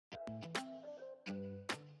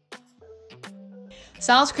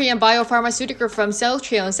South Korean biopharmaceutical firm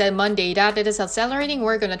Celltrion said Monday that it is accelerating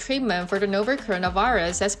work on a treatment for the novel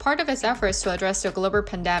coronavirus as part of its efforts to address the global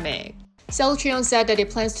pandemic. Celltrion said that it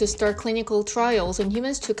plans to start clinical trials on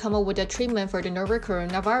humans to come up with a treatment for the novel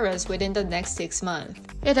coronavirus within the next 6 months.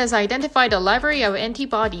 It has identified a library of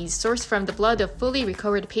antibodies sourced from the blood of fully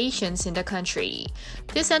recovered patients in the country.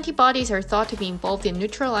 These antibodies are thought to be involved in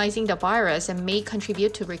neutralizing the virus and may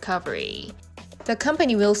contribute to recovery. The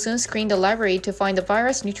company will soon screen the library to find the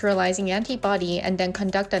virus-neutralizing antibody and then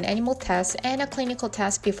conduct an animal test and a clinical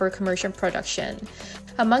test before commercial production.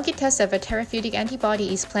 A monkey test of a therapeutic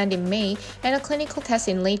antibody is planned in May and a clinical test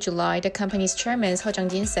in late July, the company's chairman Seo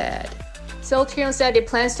Jang-jin said. Celltrion said it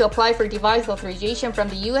plans to apply for device authorization from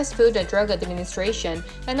the U.S. Food and Drug Administration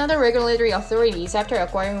and other regulatory authorities after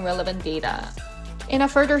acquiring relevant data. In a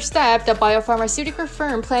further step, the biopharmaceutical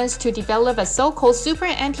firm plans to develop a so-called super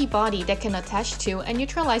antibody that can attach to and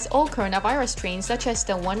neutralize all coronavirus strains such as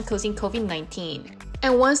the one causing COVID-19.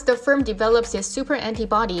 And once the firm develops its super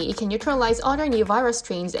antibody, it can neutralize other new virus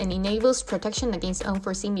strains and enables protection against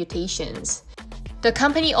unforeseen mutations. The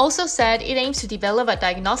company also said it aims to develop a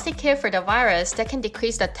diagnostic kit for the virus that can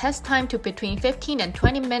decrease the test time to between 15 and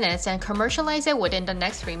 20 minutes and commercialize it within the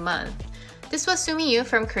next 3 months. This was Sumi Yu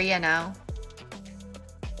from Korea Now.